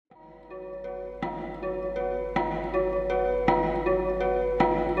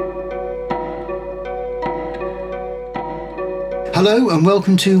Hello and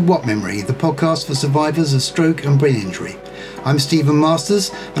welcome to What Memory, the podcast for survivors of stroke and brain injury. I'm Stephen Masters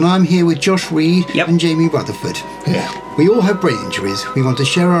and I'm here with Josh Reed and Jamie Rutherford. Yeah. We all have brain injuries. We want to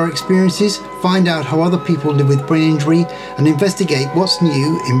share our experiences, find out how other people live with brain injury and investigate what's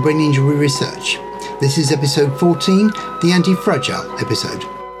new in brain injury research. This is episode 14, the anti-fragile episode.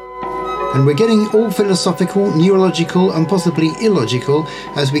 And we're getting all philosophical, neurological and possibly illogical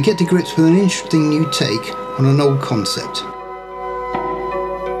as we get to grips with an interesting new take on an old concept.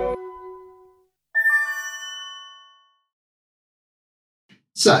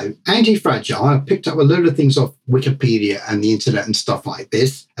 So, anti-fragile, I picked up a load of things off Wikipedia and the internet and stuff like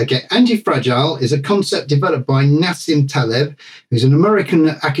this. Okay, anti-fragile is a concept developed by Nassim Taleb, who's an American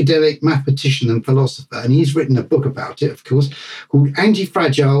academic, mathematician and philosopher, and he's written a book about it, of course, called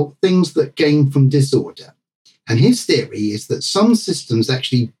Anti-Fragile, Things That Gain from Disorder. And his theory is that some systems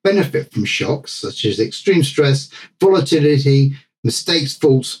actually benefit from shocks, such as extreme stress, volatility, mistakes,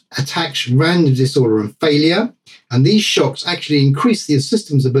 faults, attacks, random disorder and failure. And these shocks actually increase the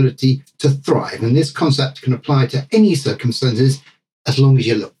system's ability to thrive. And this concept can apply to any circumstances as long as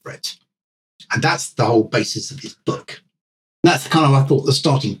you look for it. And that's the whole basis of his book. That's kind of, I thought, the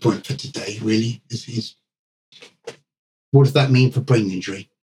starting point for today, really, is what does that mean for brain injury?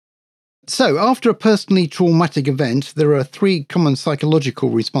 So, after a personally traumatic event, there are three common psychological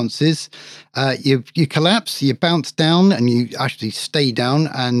responses. You collapse, you bounce down, and you actually stay down,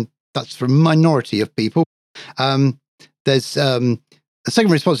 and that's for a minority of people. There's the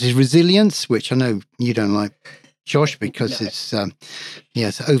second response is resilience, which I know you don't like, Josh, because it's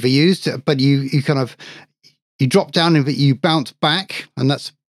overused. But you drop down and you bounce back, and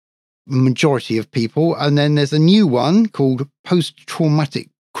that's a majority of people. And then there's a new one called post-traumatic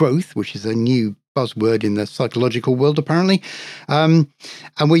growth, which is a new buzzword in the psychological world, apparently, and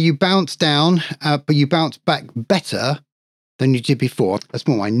where you bounce down, but you bounce back better than you did before. A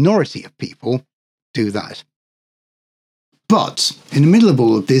small minority of people do that. But in the middle of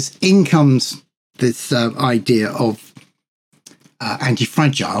all of this, in comes this idea of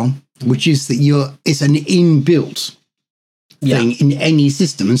anti-fragile, which is that it's an inbuilt thing in any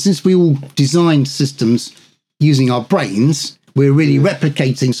system. And since we all designed systems using our brains, we're really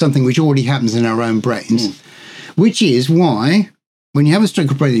replicating something which already happens in our own brains, which is why when you have a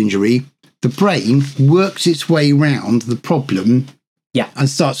stroke or brain injury, the brain works its way around the problem and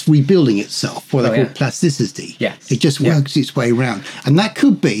starts rebuilding itself, what they call plasticity. Yes. It just works its way around. And that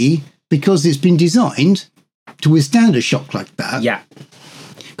could be because it's been designed to withstand a shock like that. Yeah.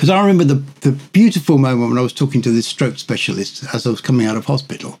 Because I remember the beautiful moment when I was talking to this stroke specialist as I was coming out of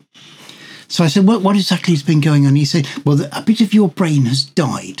hospital. So I said, what exactly has been going on? He said, well, a bit of your brain has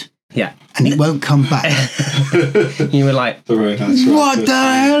died. Yeah. And it won't come back. You were like, what the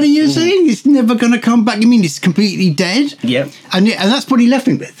hell are you saying? It's never going to come back. You mean it's completely dead? Yeah. And that's what he left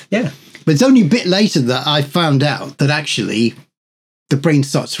me with. Yeah. But it's only a bit later that I found out that actually the brain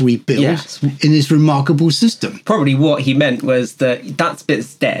starts to rebuild in this remarkable system. Probably what he meant was that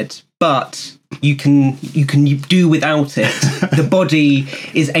bit's dead, but you can do without it. The body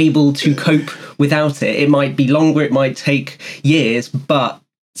is able to cope without it. It might be longer, it might take years, but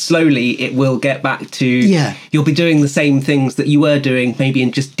slowly it will get back to you'll be doing the same things that you were doing, maybe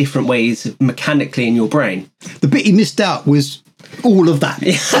in just different ways mechanically in your brain. The bit he missed out was all of that.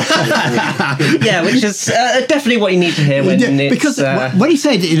 Yeah, which is definitely what you need to hear when it's... Because when he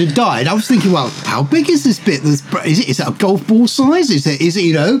said it had died, I was thinking, well, how big is this bit? Is it a golf ball size? Is it is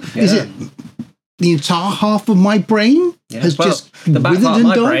it the entire half of my brain has just the back withered part and of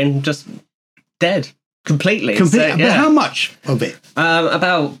my died? brain just dead completely. But how much of it?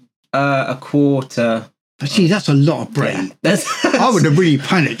 About a quarter. But gee, that's a lot of brain. Yeah. I would have really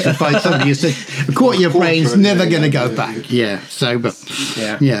panicked if somebody had said a quarter of your brain's never going to go back. Yeah. So,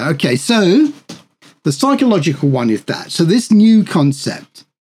 okay. So the psychological one is that. So this new concept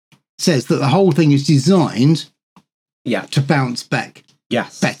says that the whole thing is designed to bounce back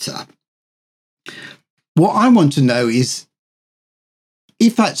better. What I want to know is,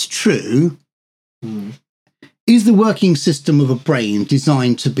 if that's true, is the working system of a brain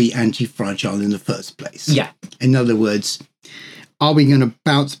designed to be anti-fragile in the first place? Yeah. In other words, are we going to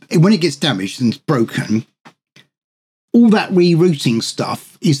bounce, when it gets damaged and it's broken, all that rerouting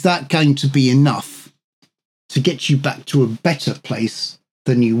stuff, is that going to be enough to get you back to a better place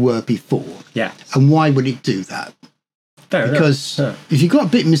than you were before? Yeah. And why would it do that? Because if you've got a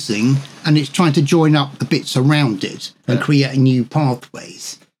bit missing and it's trying to join up the bits around it and create new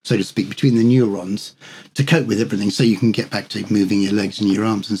pathways, so to speak, between the neurons to cope with everything so you can get back to moving your legs and your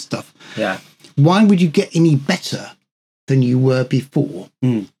arms and stuff. Yeah. Why would you get any better than you were before?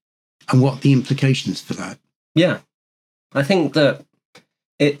 And what are the implications for that? Yeah. I think that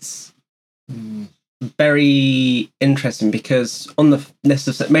it's very interesting because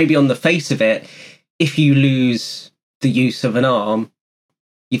maybe on the face of it, if you lose the use of an arm,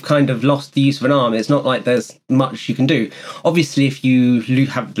 you've kind of lost the use of an arm. It's not like there's much you can do. Obviously, if you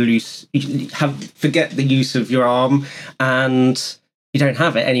forget the use of your arm and you don't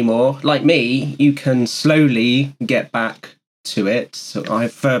have it anymore, like me, you can slowly get back to it. So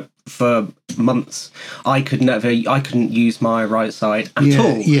for months, I couldn't use my right side at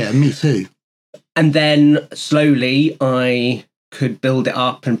all. Yeah, me too. And then slowly I could build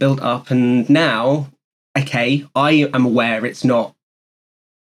up, and now, okay, I am aware it's not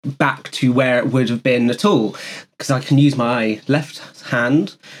back to where it would have been at all, because I can use my left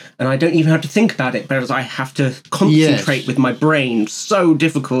hand and I don't even have to think about it, whereas I have to concentrate with my brain. So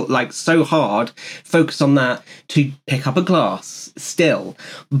difficult, like so hard, focus on that to pick up a glass still,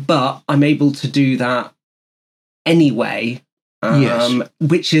 but I'm able to do that anyway.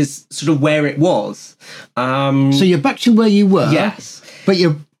 Which is sort of where it was. So you're back to where you were. Yes. But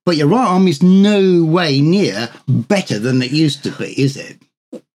your right arm is no way near better than it used to be, is it?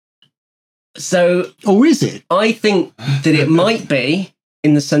 So, or is it? I think that it might be,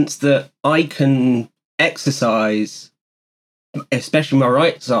 in the sense that I can exercise, especially my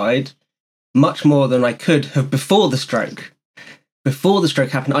right side, much more than I could have before the stroke. Before the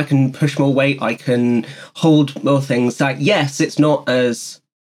stroke happened, I can push more weight, I can hold more things. Like, yes, it's not as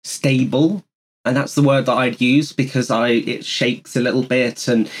stable, and that's the word that I'd use, because it shakes a little bit,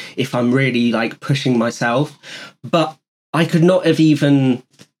 and if I'm really like pushing myself, but I could not have even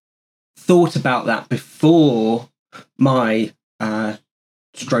thought about that before my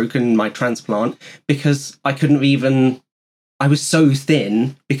stroke and my transplant, because I was so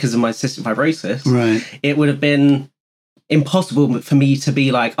thin because of my cystic fibrosis. Right. It would have been impossible for me to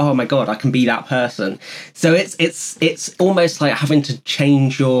be like, oh my God, I can be that person. So it's almost like having to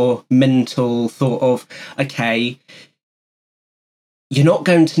change your mental thought of, okay, you're not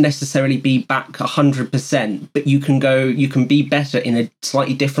going to necessarily be back 100%, but you can be better in a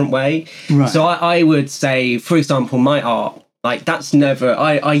slightly different way. Right. So I would say, for example, my art, like that's never,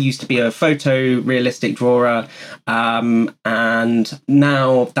 I used to be a photorealistic drawer, and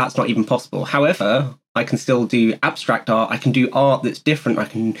now that's not even possible. However, I can still do abstract art. I can do art that's different. I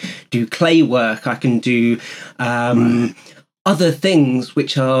can do clay work. I can do other things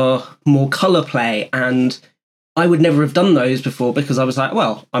which are more colour play. And I would never have done those before, because I was like,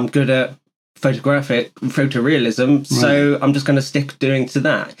 well, I'm good at photorealism, so I'm just going to stick doing to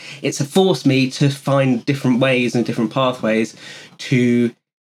that. It's forced me to find different ways and different pathways to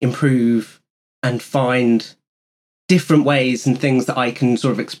improve and find different ways and things that I can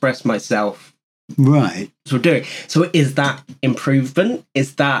sort of express myself. Right. So doing. So is that improvement?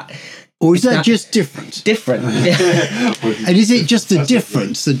 Is that, or is that just different? Different. And is it just the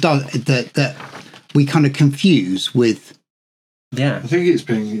difference that we kind of confuse with? Yeah. I think it's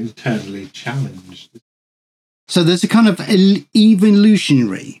being internally challenged. So there's a kind of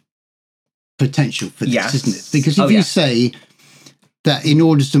evolutionary potential for this, isn't it? Because if you say that in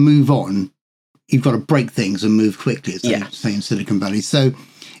order to move on, you've got to break things and move quickly, as they say in Silicon Valley. So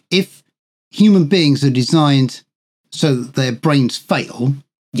if human beings are designed so that their brains fail.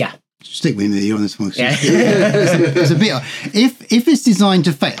 Yeah. Stick with me on this one. Yeah. It's a bit. If it's designed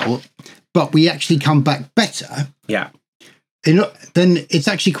to fail, but we actually come back better. Yeah. Then it's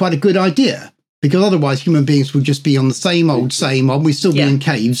actually quite a good idea, because otherwise human beings would just be on the same old. We'd still be in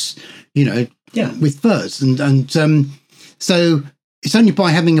caves, with furs, and so it's only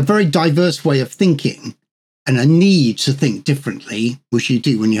by having a very diverse way of thinking and a need to think differently, which you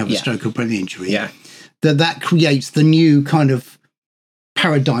do when you have a stroke or brain injury, that creates the new kind of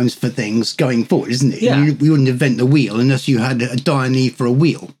paradigms for things going forward, isn't it? Yeah. We wouldn't invent the wheel unless you had a dire need for a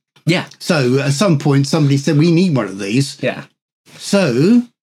wheel. Yeah. So at some point, somebody said, we need one of these. Yeah. So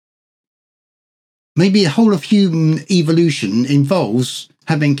maybe the whole of human evolution involves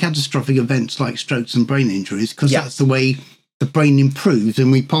having catastrophic events like strokes and brain injuries, because that's the way the brain improves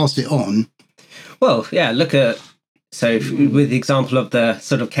and we pass it on. Well, yeah, look at, so with the example of the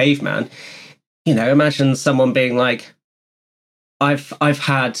sort of caveman, imagine someone being like, I've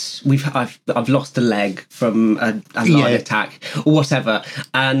lost a leg from a heart attack or whatever,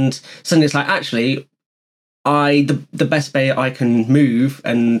 and suddenly it's like, actually, the best way I can move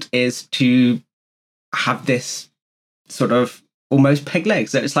is to have this sort of almost peg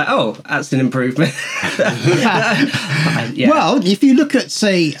legs. So it's like, oh, that's an improvement. Well, if you look at,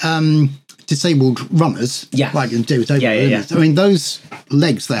 say, disabled runners, like disabled runners, I mean, those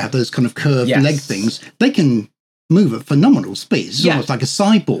legs that have those kind of curved leg things, they can move at phenomenal speed. It's Yeah. almost like a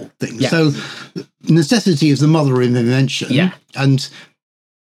cyborg thing. Yeah. So necessity is the mother of invention. Yeah. And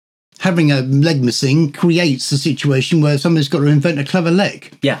having a leg missing creates a situation where somebody's got to invent a clever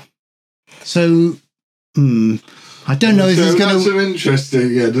leg. Yeah. So, I don't know if So it's going that's to... an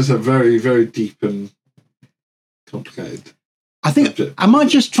interesting, that's a very, very deep and complicated. I think subject. I might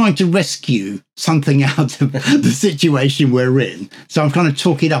just trying to rescue something out of the situation we're in. So I'm trying to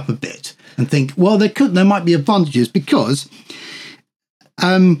talk it up a bit and think, well, there might be advantages because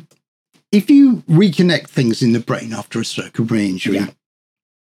if you reconnect things in the brain after a stroke or brain injury,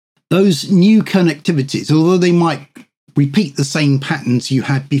 those new connectivities, although they might repeat the same patterns you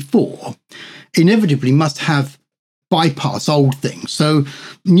had before, inevitably must have bypass old things. So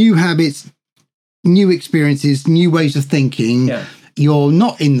new habits, new experiences, new ways of thinking. Yeah. You're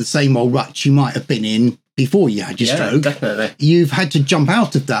not in the same old rut you might have been in before you had your stroke. Definitely. You've had to jump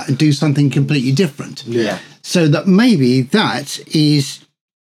out of that and do something completely different. Yeah. So that maybe that is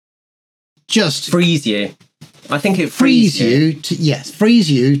just Frees you. I think it frees you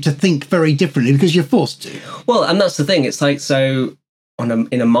to think very differently because you're forced to. Well, and that's the thing. It's like, so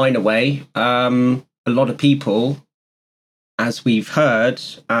in a minor way, a lot of people, as we've heard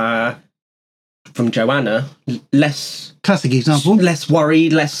from Joanna, less Classic example. less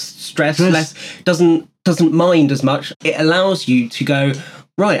worried, less stressed, less doesn't mind as much. It allows you to go,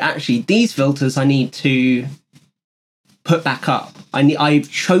 right, actually, these filters I need to put back up. I'm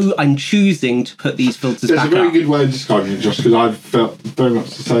choosing to put these filters There's back a very up. good way of describing it, Josh, because I've felt very much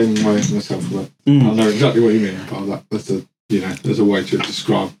the same way myself. But I know exactly what you mean by that. There's a way to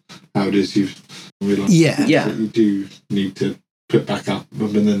describe how it is you've realised Yeah. that you do need to put back up, and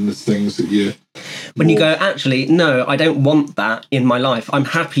then there's things that you. When you go, actually, no, I don't want that in my life. I'm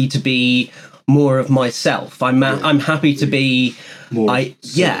happy to be more of myself. I'm happy to be more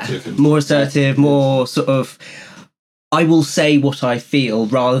assertive more assertive, more sort of. I will say what I feel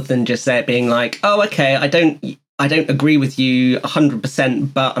rather than just say it being like, oh, okay, I don't agree with you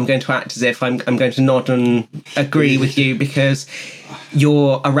 100%, but I'm going to act as if I'm going to nod and agree with you because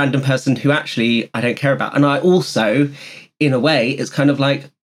you're a random person who actually I don't care about. And I also, in a way, it's kind of like,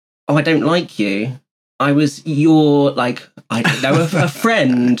 oh, I don't like you. You're like, I don't know, a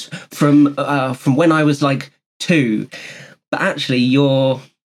friend from when I was like 2, but actually you're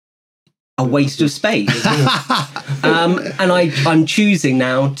a waste of space. And I'm choosing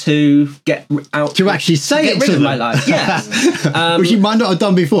now to get out To actually say get it rid to of my them. life. Yes, Which you might not have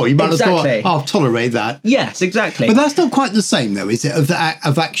done before. You might Exactly. have thought, I'll tolerate that. yes, exactly. But that's not quite the same, though, is it?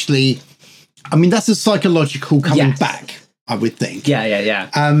 Of actually, I mean, that's a psychological coming Yes. back, I would think. yeah.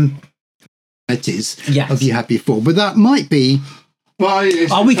 It is Yes. of you had before. But that might be, Well,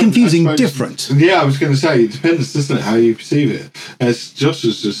 are we confusing I suppose- different? Yeah, I was going to say, it depends, doesn't it, how you perceive it. As Josh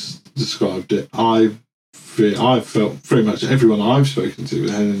has just described it, I've felt pretty much everyone I've spoken to with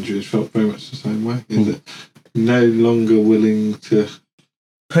head injuries felt very much the same way. Is that no longer willing to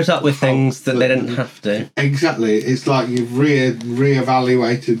Put up with things that they didn't have to. exactly. It's like you've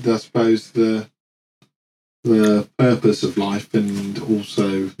reevaluated, I suppose, the purpose of life and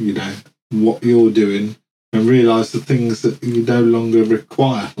also what you're doing, and realise the things that you no longer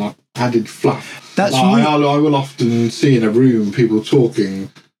require, like added fluff. That's Like, re- I will often see in a room people talking,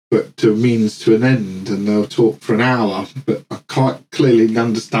 but to a means to an end, and they'll talk for an hour, but I quite clearly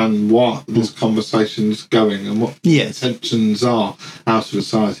understand what this conversation's going and what Yes. the intentions are. Out of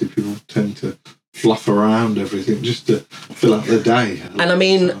society, people tend to fluff around everything just to fill out the day. And I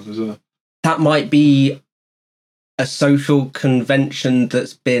mean, as well. That might be a social convention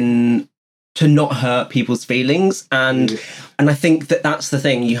that's been to not hurt people's feelings, and I think that's the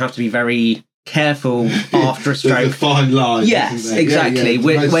thing. You have to be very careful after a There's stroke. a fine line. Yes, isn't there? exactly. Yeah,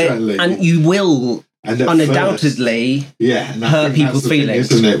 Where- most certainly. and you will And at undoubtedly and I hurt think people's that's the thing,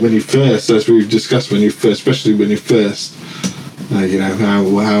 feelings. isn't it? When you first, as we've discussed, especially when you first,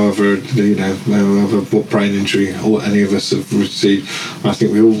 however what brain injury or any of us have received, I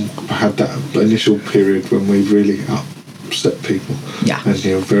think we all had that initial period when we really upset people. Yeah. And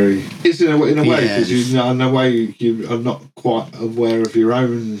you're very, it's in a way, because Yes. in a way you are not quite aware of your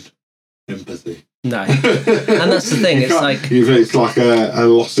own empathy. no. And that's the thing. You It's can't- like it's like a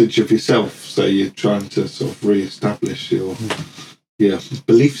lossage of yourself. So you're trying to sort of re-establish your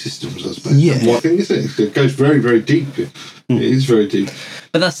belief systems, I suppose. Yeah. And what thing is it? It goes very, very deep. It is very deep.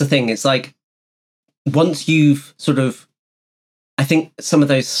 But that's the thing. It's like once you've sort of, I think some of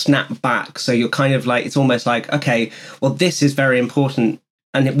those snap back. So you're kind of like, it's almost like, okay, well, this is very important,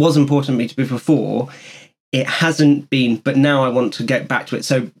 and it was important to me before. It hasn't been, but now I want to get back to it.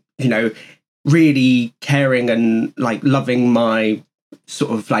 So really caring and like loving my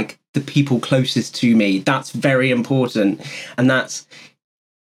sort of like the people closest to me. That's very important. And that's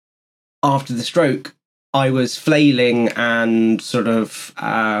after the stroke, I was flailing and sort of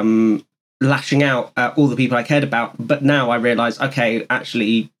lashing out at all the people I cared about. But now I realise, okay,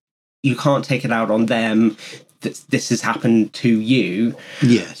 actually, you can't take it out on them. This has happened to you.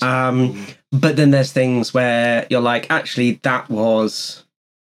 Yes. But then there's things where you're like, actually, that was,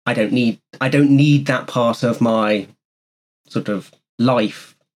 I don't need that part of my sort of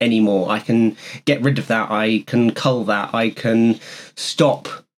life anymore. I can get rid of that. I can cull that. I can stop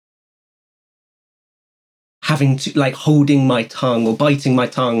having to, like, holding my tongue or biting my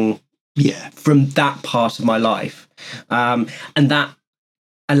tongue from that part of my life. And that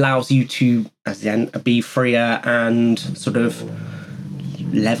allows you to, as then, be freer and sort of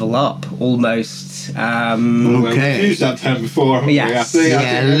level up almost. We've used that term before, haven't we? I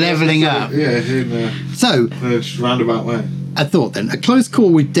think levelling up. So, just roundabout way. I thought then, a close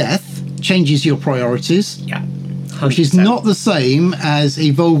call with death changes your priorities. Yeah. 100%. Which is not the same as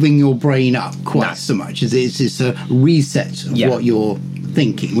evolving your brain up quite so much. It's a reset of what you're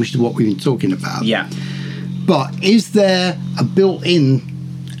thinking, which is what we've been talking about. Yeah. But is there a built-in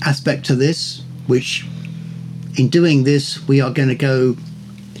aspect to this, which in doing this, we are going to go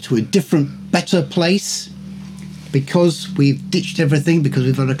to a different, better place because we've ditched everything, because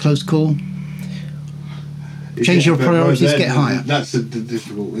we've had a close call? Change your priorities, get higher. That's the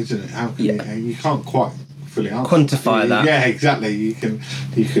difficult, isn't it? How can you can't quite fully answer quantify that. Yeah, exactly. You can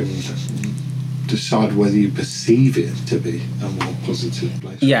decide whether you perceive it to be a more positive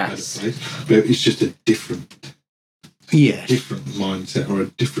place, yes, or a better place, but it's just a different mindset or a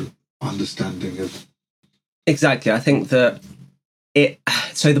different understanding of. Exactly. I think that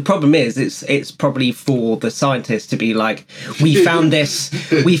so the problem is it's probably for the scientists to be like, we found this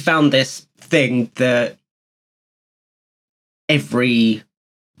thing that every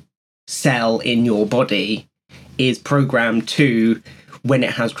cell in your body is programmed to, when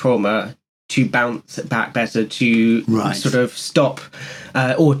it has trauma, to bounce back better, to sort of stop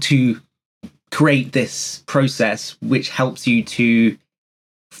or to create this process which helps you to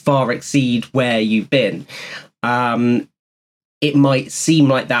far exceed where you've been. It might seem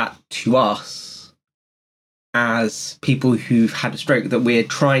like that to us as people who've had a stroke, that we're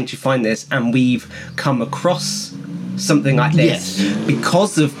trying to find this, and we've come across something like this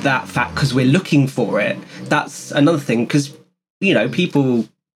because of that fact, because we're looking for it. That's another thing, because, you know, people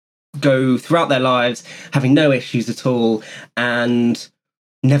go throughout their lives having no issues at all and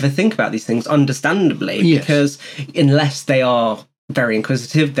never think about these things, understandably, because unless they are very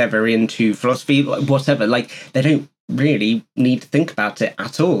inquisitive, they're very into philosophy, whatever, like, they don't really need to think about it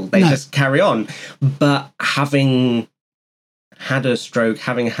at all. They just carry on. But having had a stroke,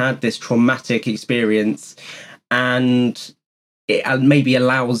 having had this traumatic experience, and it maybe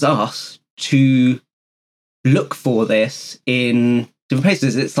allows us to look for this in different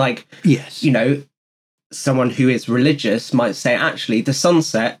places. It's like, you know, someone who is religious might say, actually, the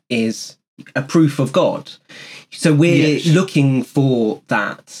sunset is a proof of God. So we're looking for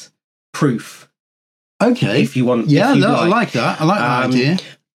that proof. Okay. If you want. Yeah, I like that. I like that idea.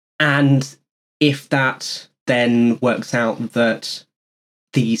 And if that then works out that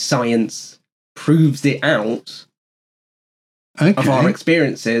the science proves it out of our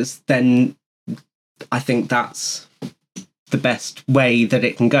experiences, then I think that's the best way that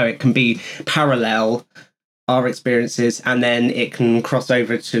it can go. It can be parallel our experiences, and then it can cross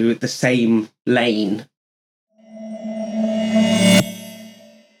over to the same lane.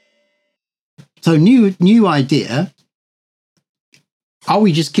 So new idea. Are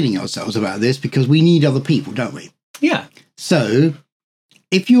we just kidding ourselves about this? Because we need other people, don't we? Yeah. So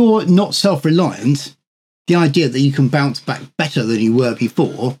if you're not self-reliant, the idea that you can bounce back better than you were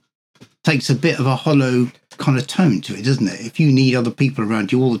before takes a bit of a hollow kind of tone to it, doesn't it? If you need other people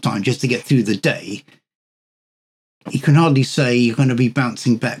around you all the time just to get through the day, you can hardly say you're going to be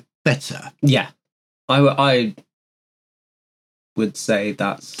bouncing back better. Yeah. I would say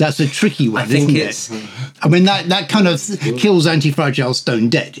that's a tricky one, isn't it? I mean, that kind of kills Anti-Fragile Stone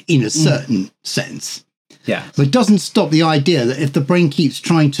dead in a certain sense. Yeah. But it doesn't stop the idea that if the brain keeps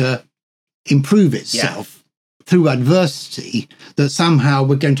trying to improve itself through adversity, that somehow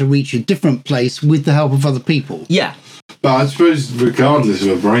we're going to reach a different place with the help of other people. Yeah. But I suppose regardless of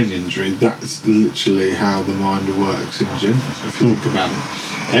a brain injury, that's literally how the mind works in general. If you think about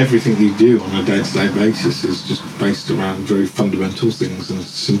it, everything you do on a day-to-day basis is just based around very fundamental things and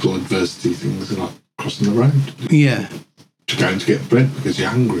simple adversity things, like crossing the road. Yeah. To go to get bread because you're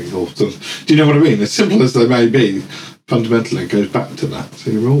hungry or something. Do you know what I mean? As simple as they may be, fundamentally it goes back to that.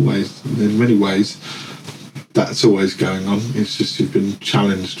 So you're always, in many ways, that's always going on. It's just you've been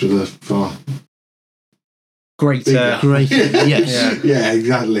challenged with a far Greater. Great. Yes. yeah,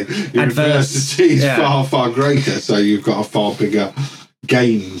 exactly. Your Adverse. adversity is Yeah. far greater, so you've got a far bigger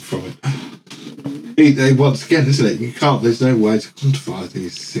gain from it. Once again, isn't it? You can't. There's no way to quantify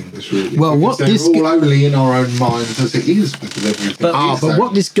these things really. Well, because what they're this all only in our own minds as it is, because everything. But- is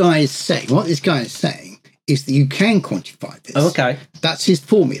What this guy is saying, is that you can quantify this. Oh, okay. That's his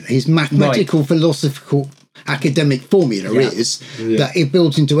formula. His mathematical, philosophical, academic formula is that it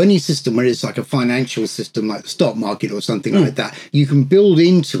builds into any system, where it's like a financial system, like the stock market or something like that. You can build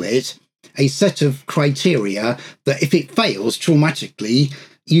into it a set of criteria that, if it fails traumatically,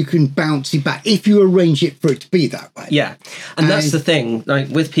 you can bounce it back if you arrange it for it to be that way. Yeah. And that's the thing, like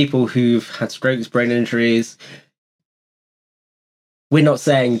with people who've had strokes, brain injuries, we're not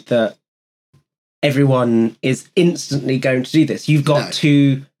saying that everyone is instantly going to do this. You've got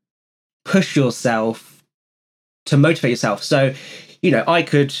to push yourself to motivate yourself. So, I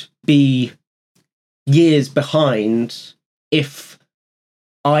could be years behind if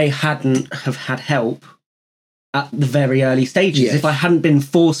I hadn't have had help at the very early stages. Yes. If I hadn't been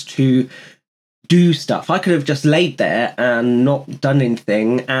forced to do stuff, I could have just laid there and not done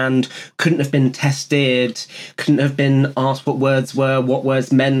anything, and couldn't have been tested, couldn't have been asked what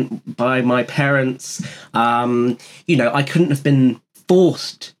words meant by my parents. I couldn't have been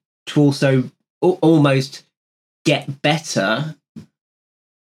forced to also almost get better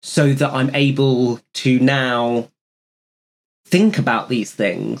so that I'm able to now think about these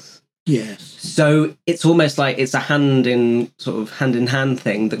things. Yes. So it's almost like it's a hand in hand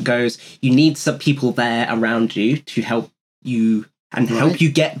thing that goes, you need some people there around you to help you and help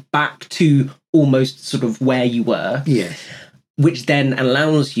you get back to almost sort of where you were. Yeah. Which then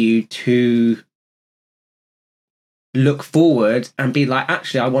allows you to look forward and be like,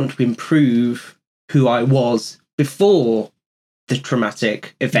 actually, I want to improve who I was before the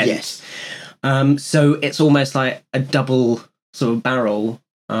traumatic event. Yes. So it's almost like a double sort of barrel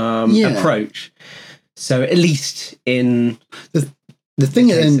approach. So at least in the thing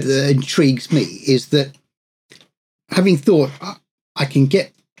that intrigues me is that, having thought,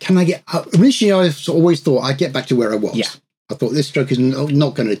 initially I've always thought I'd get back to where I was. Yeah. I thought this stroke is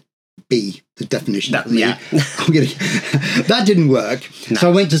not going to be the definition of me. Yeah. That didn't work. No.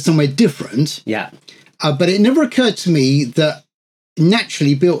 So I went to somewhere different. Yeah. But it never occurred to me that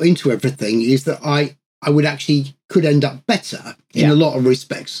naturally built into everything is that I could end up better in a lot of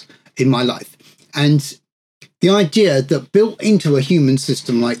respects in my life. And the idea that built into a human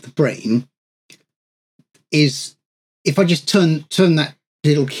system like the brain is, if I just turn that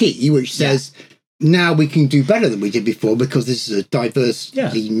little key, which says, now we can do better than we did before, because this is a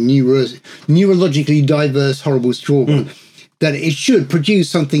neurologically diverse, horrible trauma, that it should produce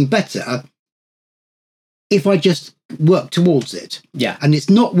something better if I just work towards it. Yeah. And it's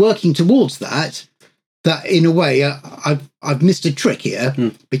not working towards that in a way, I've missed a trick here,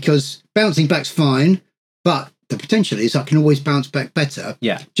 because bouncing back's fine, but the potential is I can always bounce back better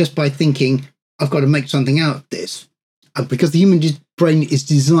just by thinking, I've got to make something out of this. Because the human brain is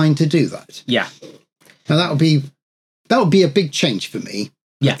designed to do that. Yeah. Now that would be a big change for me.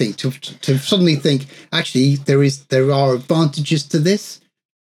 I think to suddenly think, actually there are advantages to this,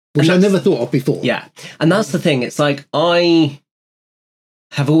 which I never thought of before. Yeah. And that's the thing. It's like, I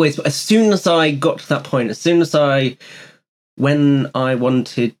have always, as soon as I got to that point, when I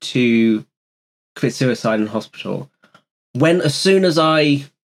wanted to commit suicide in hospital, as soon as I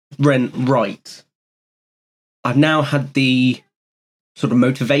went right, I've now had the sort of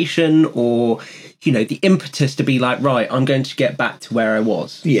motivation or, the impetus to be like, right, I'm going to get back to where I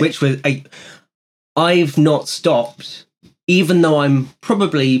was, which was, I've not stopped, even though I'm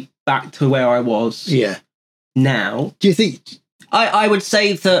probably back to where I was now. Do you think... I would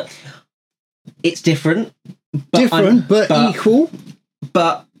say that it's different. But equal?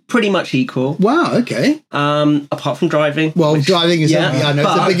 But pretty much equal. Wow, okay. Apart from driving. Well, driving is I know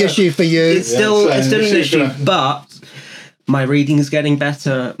it's a big issue for you. It's still an issue, but my reading is getting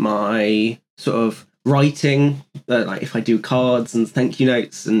better. My sort of writing, like if I do cards and thank you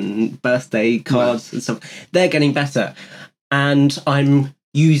notes and birthday cards and stuff, they're getting better. And I'm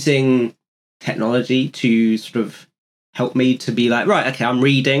using technology to sort of help me to be like, right, okay, I'm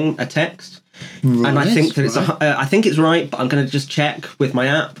reading a text, and I think that I think it's right, but I'm going to just check with my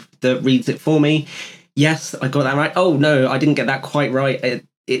app that reads it for me. Yes, I got that right. Oh no, I didn't get that quite right.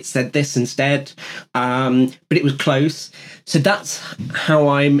 It said this instead, but it was close. So that's how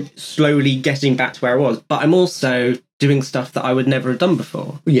I'm slowly getting back to where I was. But I'm also doing stuff that I would never have done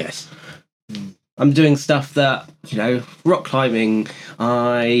before. Yes. I'm doing stuff that, rock climbing,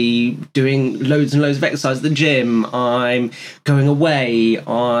 I'm doing loads and loads of exercise at the gym, I'm going away,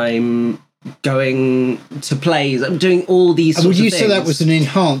 I'm going to plays, I'm doing all these sorts of things. And would you say that was an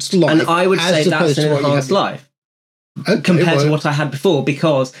enhanced life? And I would say that's an enhanced life. Okay, compared to what I had before,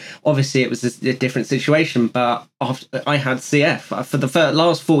 because obviously it was a different situation. But after I had CF for the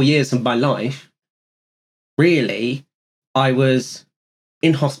last 4 years of my life, really, I was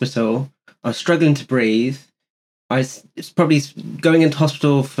in hospital. I was struggling to breathe. I was probably going into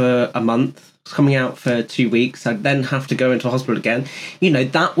hospital for a month, coming out for 2 weeks. I'd then have to go into hospital again.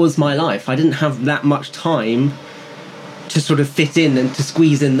 That was my life. I didn't have that much time to sort of fit in and to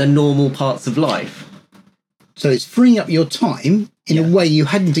squeeze in the normal parts of life. So it's freeing up your time in a way you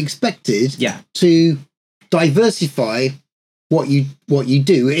hadn't expected to diversify what you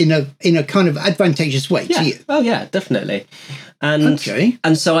do in a kind of advantageous way to you. Oh yeah, definitely. And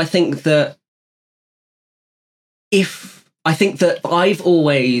so I think that I've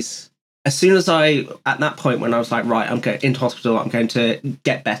always, as soon as at that point when I was like, right, I'm going into hospital, I'm going to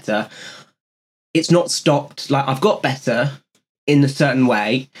get better. It's not stopped. Like, I've got better in a certain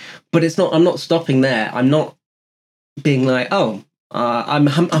way, but I'm not stopping there. I'm not being like, I'm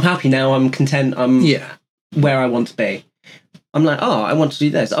happy now, I'm content, I'm where I want to be. I'm like, I want to do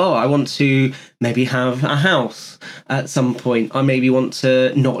this. I want to maybe have a house at some point. I maybe want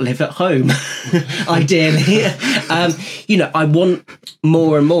to not live at home, ideally. I want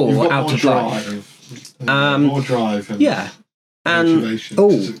more and more out of life. More drive. And motivation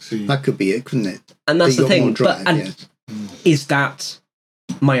to succeed. That could be it, couldn't it? And that's the thing. Is that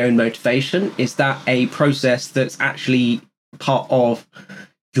my own motivation? Is that a process that's actually part of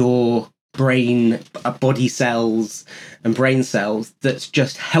your brain, body cells and brain cells that's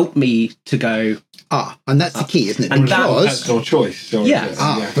just helped me to go and that's the key, isn't it? And that's your choice.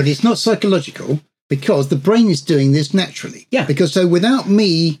 But it's not psychological, because the brain is doing this naturally. Because so without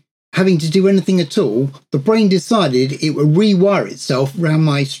me having to do anything at all, the brain decided it would rewire itself around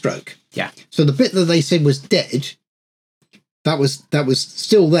my stroke. So the bit that they said was dead, that was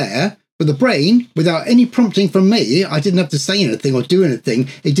still there, but the brain, without any prompting from me, I didn't have to say anything or do anything,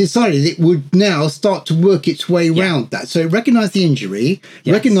 it decided it would now start to work its way around that. So it recognised the injury,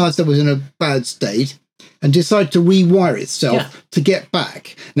 recognised I was in a bad state, and decided to rewire itself to get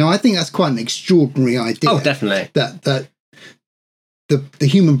back. Now, I think that's quite an extraordinary idea. Oh, definitely. That the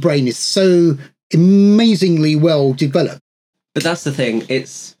human brain is so amazingly well developed. But that's the thing,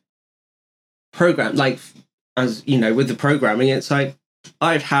 it's programmed, like, as with the programming, it's like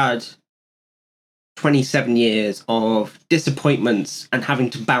I've had 27 years of disappointments and having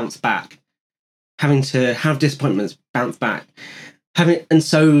to bounce back, having to have disappointments, bounce back, and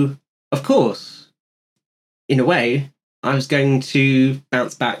so of course, in a way, I was going to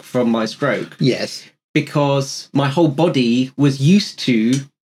bounce back from my stroke. Yes, because my whole body was used to,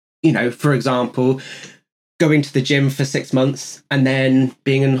 for example, going to the gym for 6 months and then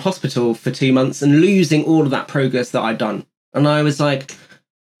being in hospital for 2 months and losing all of that progress that I'd done. And I was like,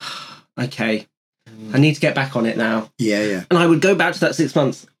 okay, I need to get back on it now. Yeah. And I would go back to that 6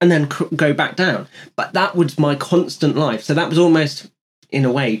 months and then go back down. But that was my constant life. So that was almost, in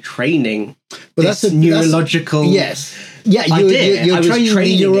a way, training. But that's neurological. Yes. Yeah, you're training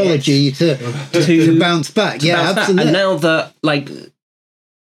the neurology to bounce back. Yeah, absolutely. Back. And now that, like,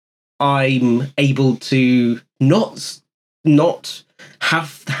 I'm able to not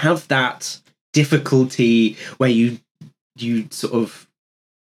have that difficulty where you sort of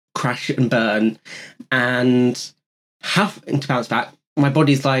crash and burn and have to bounce back. My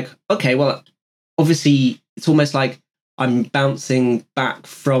body's like, okay, well, obviously it's almost like I'm bouncing back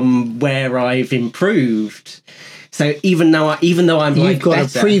from where I've improved. So even though I'm you've got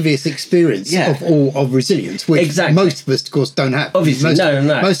better, a previous experience of resilience, which most of us, of course, don't have. Obviously, no.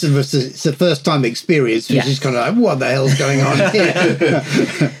 Most of us, it's a first time experience, which is kind of like, what the hell's going on here?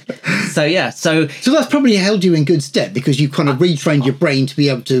 So that's probably held you in good stead, because you kind of retrained your brain to be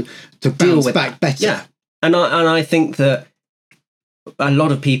able to bounce back better. Yeah, and I think that a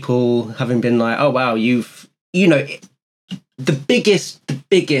lot of people, having been like, oh wow, the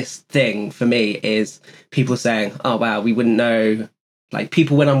biggest thing for me is people saying, oh wow, we wouldn't know, like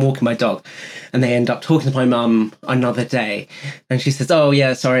people when I'm walking my dog and they end up talking to my mum another day and she says, oh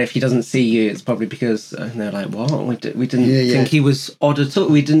yeah, sorry if he doesn't see you, it's probably because, and they're like, what, we didn't think he was odd at all,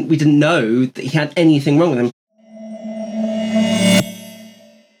 we didn't know that he had anything wrong with him.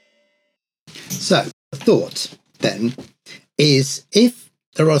 So the thought then is, if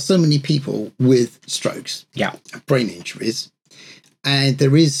there are so many people with strokes, brain injuries, and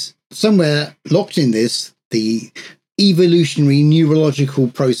there is somewhere locked in this the evolutionary neurological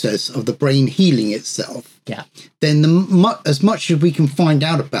process of the brain healing itself, Yeah. then as much as we can find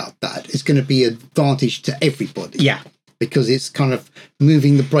out about that is going to be an advantage to everybody. Yeah. Because it's kind of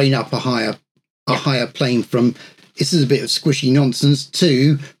moving the brain up a higher plane from this is a bit of squishy nonsense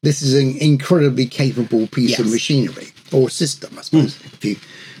to this is an incredibly capable piece of machinery or system, I suppose, if you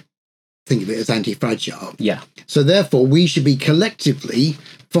think of it as anti-fragile. Yeah. So therefore, we should be collectively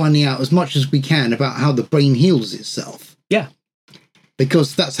finding out as much as we can about how the brain heals itself. Yeah.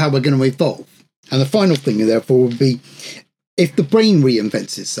 Because that's how we're going to evolve. And the final thing, therefore, would be if the brain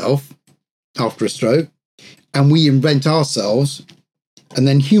reinvents itself after a stroke and we invent ourselves and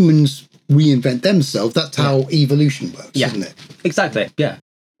then humans reinvent themselves, that's how evolution works, isn't it? Exactly. Yeah.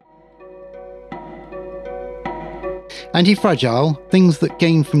 Anti-Fragile, Things That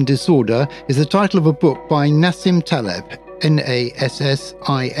Gain from Disorder is the title of a book by Nassim Taleb,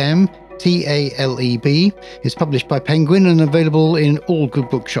 Nassim Taleb. It's published by Penguin and available in all good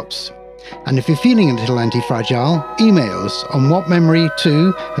bookshops. And if you're feeling a little anti-fragile, email us on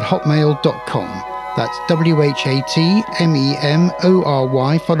whatmemory2@hotmail.com. That's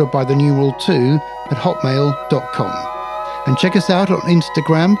WHATMEMORY followed by the numeral 2@hotmail.com. And check us out on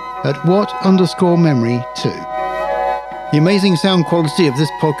Instagram at what_memory2. The amazing sound quality of this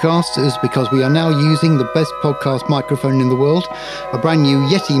podcast is because we are now using the best podcast microphone in the world, a brand new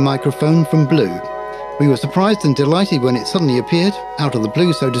Yeti microphone from Blue. We were surprised and delighted when it suddenly appeared, out of the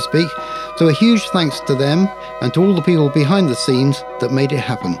blue so to speak, so a huge thanks to them and to all the people behind the scenes that made it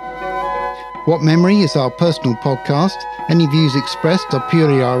happen. What Memory is our personal podcast. Any views expressed are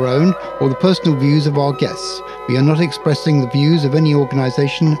purely our own or the personal views of our guests. We are not expressing the views of any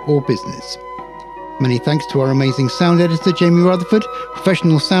organisation or business. Many thanks to our amazing sound editor, Jamie Rutherford,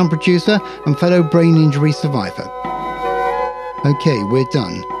 professional sound producer and fellow brain injury survivor. Okay, we're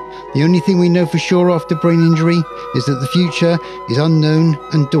done. The only thing we know for sure after brain injury is that the future is unknown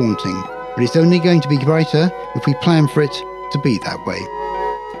and daunting, but it's only going to be brighter if we plan for it to be that way.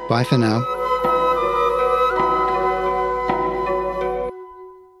 Bye for now.